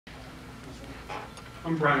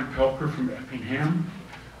I'm Brian Pelker from Effingham,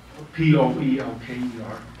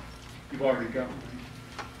 P-O-E-L-K-E-R. You've already got my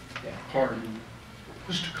card.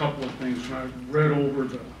 Just a couple of things. When I read over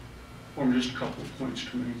just a couple of points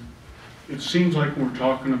to me. It seems like we're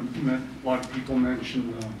talking, a lot of people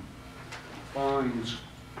mentioned fines.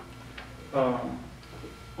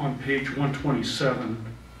 On page 127,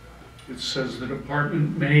 it says the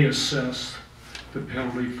department may assess the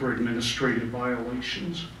penalty for administrative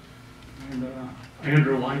violations. And I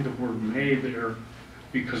underlined the word may there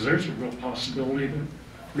because there's a real possibility that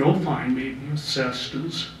no fine may be assessed,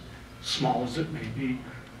 as small as it may be.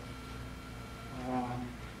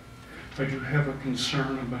 I do have a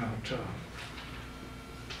concern about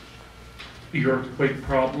the earthquake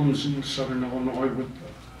problems in southern Illinois with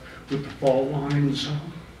the fault lines.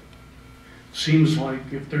 Seems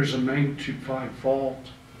like if there's a magnitude 5 fault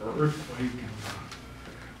or earthquake and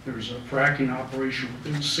there's a fracking operation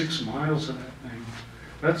within 6 miles of that thing,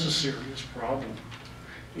 that's a serious problem.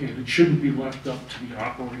 And it shouldn't be left up to the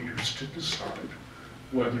operators to decide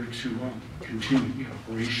whether to continue the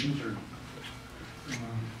operations or not.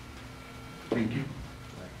 Thank you.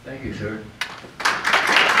 Thank you, sir.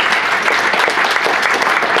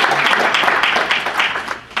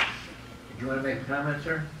 Do you want to make a comment,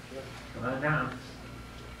 sir? Come on down.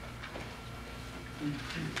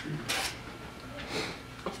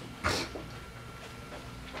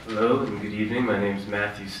 Hello and good evening. My name is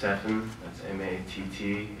Matthew Steffen. That's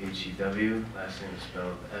M-A-T-T-H-E-W. Last name is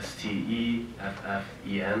spelled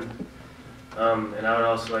S-T-E-F-F-E-N. And I would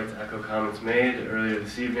also like to echo comments made earlier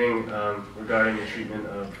this evening regarding the treatment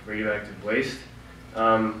of radioactive waste.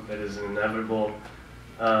 That is an inevitable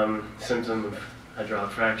symptom of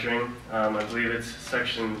hydraulic fracturing. I believe it's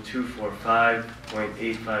section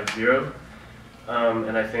 245.850.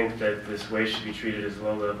 And I think that this waste should be treated as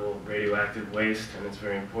low-level radioactive waste, and it's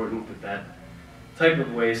very important that that type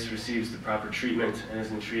of waste receives the proper treatment and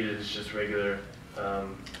isn't treated as just regular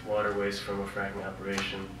water waste from a fracking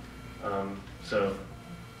operation. So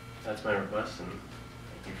that's my request, and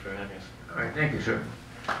thank you for having us. All right, thank you, sir.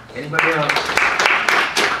 Anybody else?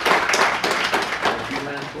 A few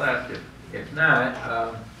minutes left. If not,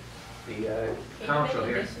 the council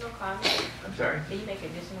here. Can you make additional comment? I'm sorry? Can you make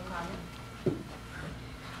additional comment?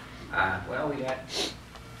 Well, we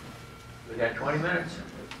got 20 minutes.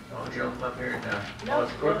 Don't jump up here and No. call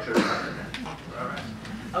us crooks or something. All right.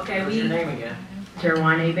 Okay, What's your name again?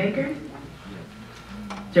 Jerwane Baker.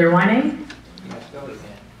 Jerwane? Yes, go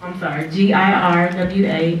again. I'm sorry,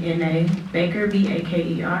 Girwana Baker,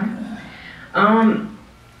 B-A-K-E-R.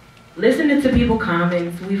 Listening to people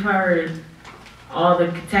comments, we've heard all the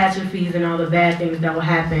catastrophes and all the bad things that will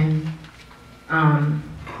happen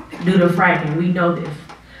due to fracking. We know this.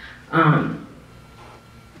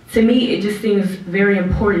 To me, it just seems very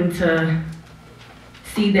important to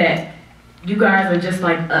see that you guys are just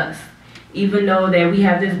like us. Even though that we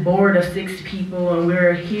have this board of 6 people and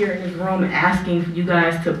we're here in this room asking for you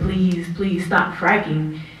guys to please stop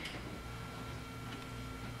fracking,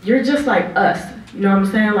 you're just like us. You know what I'm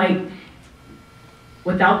saying? Like,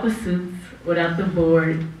 without the suits, without the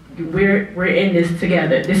board, we're in this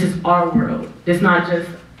together. This is our world. It's not just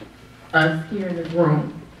us here in this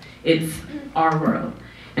room. It's our world.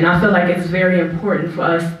 And I feel like it's very important for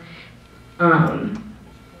us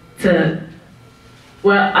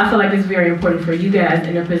I feel like it's very important for you guys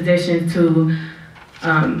in a position to,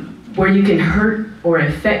 where you can hurt or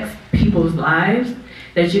affect people's lives,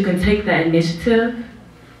 that you can take that initiative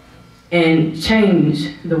and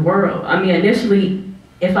change the world. I mean, initially,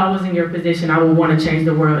 if I was in your position, I would want to change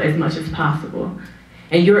the world as much as possible.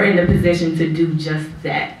 And you're in the position to do just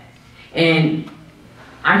that. And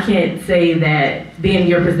I can't say that being in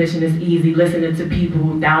your position is easy, listening to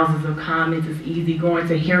people, thousands of comments is easy, going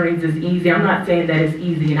to hearings is easy. I'm not saying that it's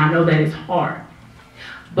easy, and I know that it's hard.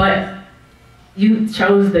 But you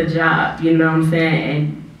chose the job, you know what I'm saying?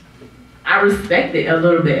 And I respect it a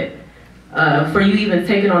little bit for you even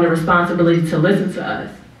taking on the responsibility to listen to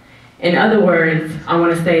us. In other words, I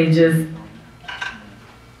want to say just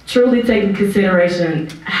truly take into consideration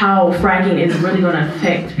how fracking is really going to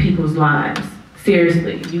affect people's lives.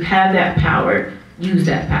 Seriously, you have that power, use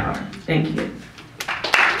that power. Thank you.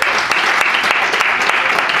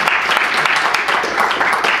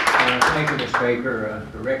 Thank you, Ms. Baker,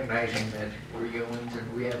 for recognizing that we're humans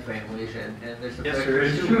and we have families, and this affects Yes, sir.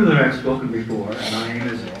 us It's too. true that I've spoken before. My name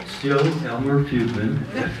is still Elmer Fugman,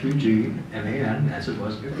 F-U-G-M-A-N, as it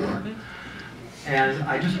was before. And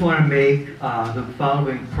I just want to make the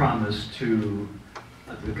following promise to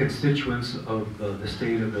the constituents of the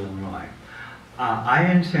state of Illinois.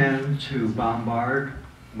 I intend to bombard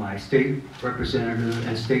my state representative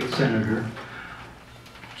and state senator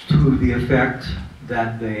to the effect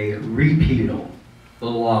that they repeal the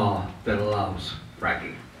law that allows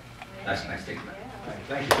fracking. That's my statement.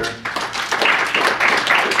 Thank you, sir.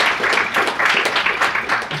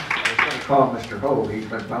 I was going to call Mr. Ho. He's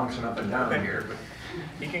been bouncing up and down here, but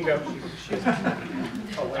You can go. you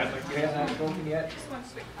haven't spoken yet?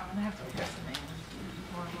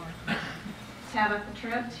 Tabitha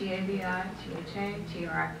Tripp,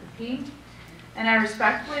 T-A-B-I-T-H-A-T-R-I-P-P, and I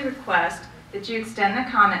respectfully request that you extend the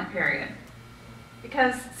comment period.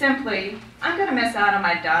 Because simply, I'm going to miss out on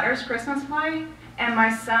my daughter's Christmas party and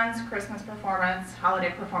my son's Christmas performance,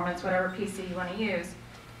 holiday performance, whatever PC you want to use.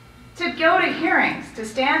 To go to hearings, to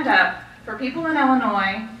stand up for people in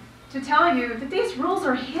Illinois, to tell you that these rules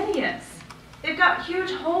are hideous. They've got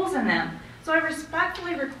huge holes in them. So I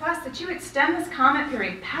respectfully request that you extend this comment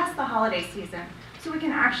period past the holiday season so we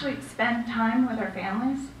can actually spend time with our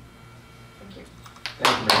families. Thank you.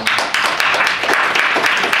 Thank you, ma'am.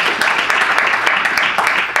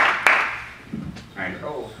 All right.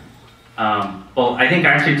 Well, I think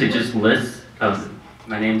actually to just list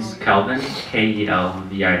my name's Kelvin,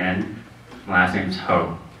 K-E-L-V-I-N. My last name's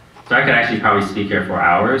Ho. So I could actually probably speak here for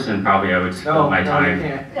hours, and probably I would fill my time. No, you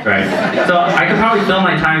can't. Right. So I could probably fill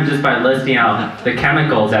my time just by listing out the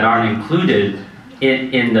chemicals that aren't included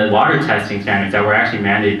in the water testing standards that were actually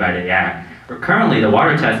mandated by the Act. Currently, the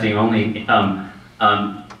water testing only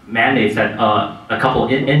mandates that a couple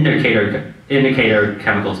indicator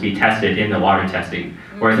chemicals be tested in the water testing.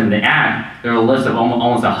 Whereas in the Act, there are a list of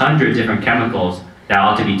almost 100 different chemicals that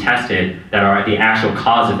ought to be tested that are the actual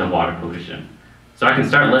cause of the water pollution. So I can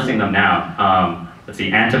start listing them now. Let's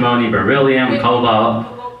see, antimony, beryllium,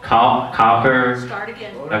 cobalt, copper. Start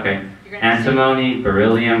again. Okay. Antimony,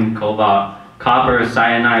 beryllium, cobalt, copper,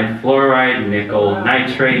 cyanide, fluoride, nickel,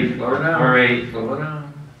 nitrate, Slow down. chlorate. Slow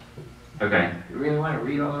down. Okay. You really want to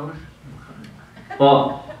read all those?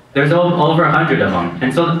 Well, there's over 100 of them.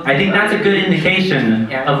 And so I think that's a good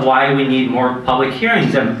indication of why we need more public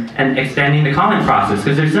hearings and extending the comment process,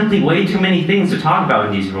 because there's simply way too many things to talk about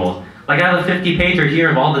in these rules. Like I have a 50-pager here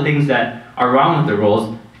of all the things that are wrong with the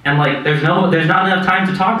rules, and like there's not enough time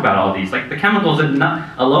to talk about all these. Like the chemicals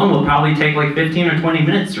alone will probably take like 15 or 20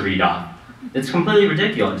 minutes to read off. It's completely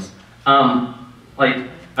ridiculous. Maybe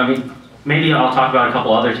I'll talk about a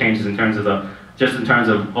couple other changes in terms of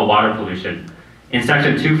water pollution. In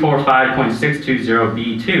section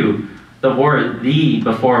 245.620B2, the word "the"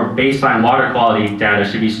 before baseline water quality data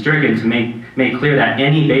should be stricken to make clear that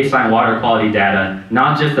any baseline water quality data,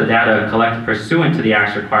 not just the data collected pursuant to the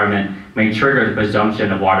Act's requirement, may trigger the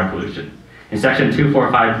presumption of water pollution. In section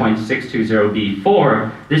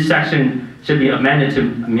 245.620B4, this section should be amended to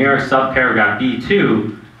mirror subparagraph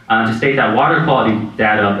B2 to state that water quality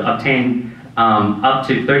data obtained up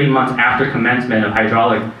to 30 months after commencement of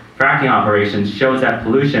hydraulic fracking operations shows that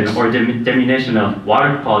pollution or diminution of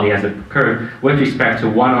water quality has occurred with respect to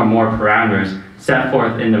one or more parameters set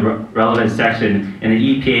forth in the relevant section in the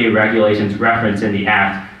EPA regulations referenced in the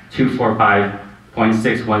Act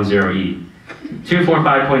 245.610E.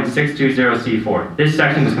 245.620C4. This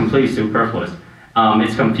section is completely superfluous.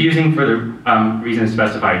 It's confusing for the reasons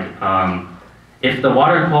specified. If the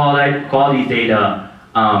water quality data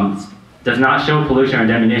does not show pollution or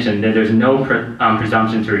diminution, then there's no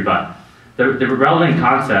presumption to rebut. The relevant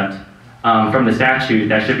concept from the statute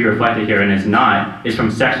that should be reflected here, and is not, is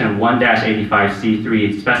from section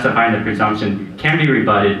 1-85C3, specifying the presumption can be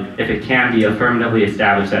rebutted if it can be affirmatively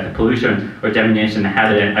established that the pollution or diminution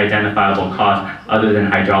had an identifiable cause other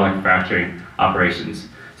than hydraulic fracturing operations.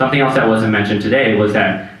 Something else that wasn't mentioned today was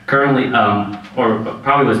that currently, or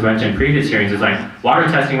probably was mentioned in previous hearings, is like water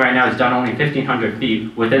testing right now is done only 1,500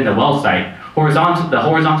 feet within the well site. The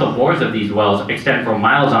horizontal bores of these wells extend for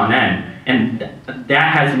miles on end, and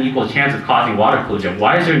that has an equal chance of causing water pollution.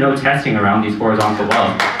 Why is there no testing around these horizontal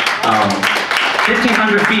wells?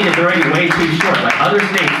 1,500 feet is already way too short. Like other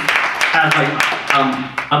states have like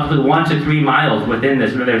up to 1 to 3 miles within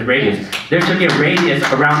this radius. There should be a radius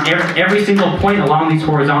around every single point along these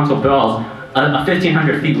horizontal wells. A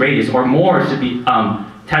 1,500 feet radius or more should be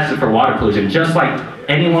tested for water pollution, just like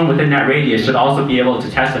anyone within that radius should also be able to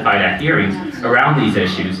testify at hearings around these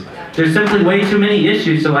issues. There's simply way too many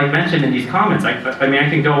issues to like mention in these comments. I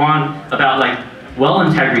can go on about like well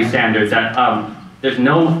integrity standards that there's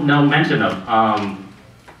no mention of.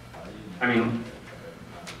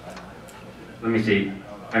 Let me see.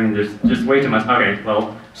 There's just way too much. Okay,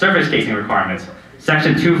 well, surface casing requirements.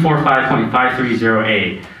 Section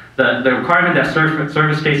 245.530A. The requirement that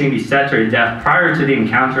surface casing be set to a depth prior to the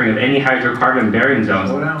encountering of any hydrocarbon bearing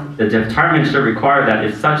zones. The department should require that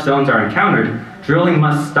if such zones are encountered, Drilling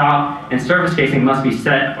must stop and surface casing must be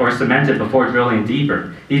set or cemented before drilling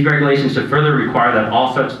deeper. These regulations should further require that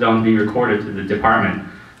all such zones be recorded to the department.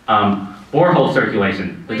 Borehole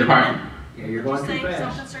circulation. The department. Yeah, you're going too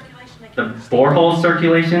fast. The borehole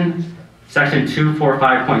circulation, section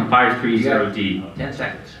 245.530D. 10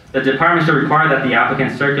 seconds. The department should require that the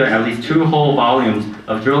applicant circulate at least 2 whole volumes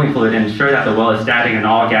of drilling fluid and ensure that the well is static and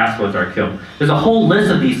all gas flows are killed. There's a whole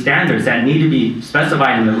list of these standards that need to be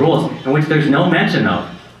specified in the rules, in which there's no mention of.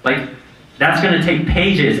 Like, that's going to take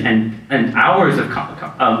pages and hours of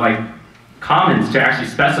comments to actually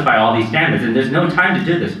specify all these standards, and there's no time to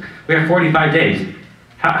do this. We have 45 days.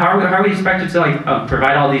 How are we expected to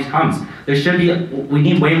provide all these comments? There should be, we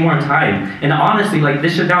need way more time. And honestly,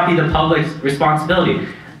 this should not be the public's responsibility.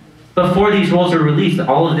 Before these rules are released,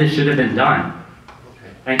 all of this should have been done.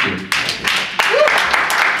 Thank you.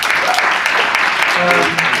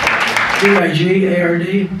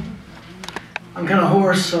 D-I-G-A-R-D. I'm kind of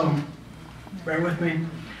hoarse, so bear with me.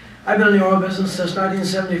 I've been in the oil business since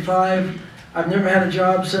 1975. I've never had a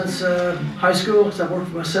job since high school, because I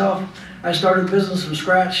worked for myself. I started a business from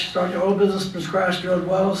scratch, started the oil business from scratch, drilled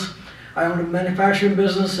wells. I owned a manufacturing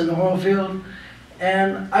business in the oil field.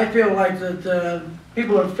 And I feel like that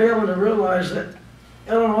people are failing to realize that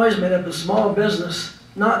Illinois is made up of small business,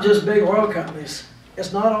 not just big oil companies.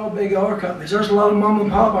 It's not all big oil companies. There's a lot of mom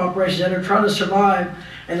and pop operations that are trying to survive,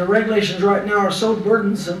 and the regulations right now are so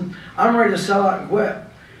burdensome, I'm ready to sell out and quit.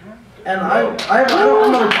 And I'm not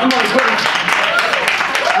quitting.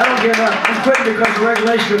 I don't give up. I'm quitting because the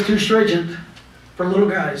regulations are too stringent for little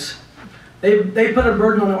guys. They put a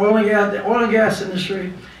burden on the oil and gas. The oil and gas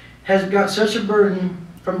industry has got such a burden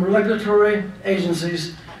from regulatory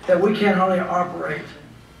agencies that we can't hardly operate.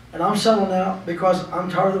 And I'm settling out because I'm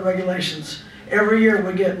tired of the regulations. Every year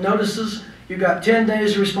we get notices. You've got 10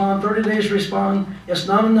 days to respond, 30 days to respond. It's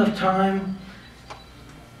not enough time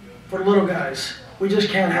for little guys. We just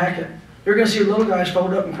can't hack it. You're going to see little guys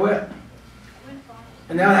fold up and quit.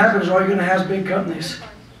 And that happens, all you're going to have is big companies.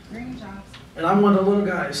 And I'm one of the little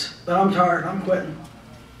guys, but I'm tired. I'm quitting.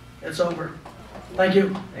 It's over. Thank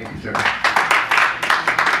you. Thank you, sir.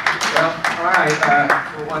 Well, all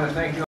right. We want to thank you.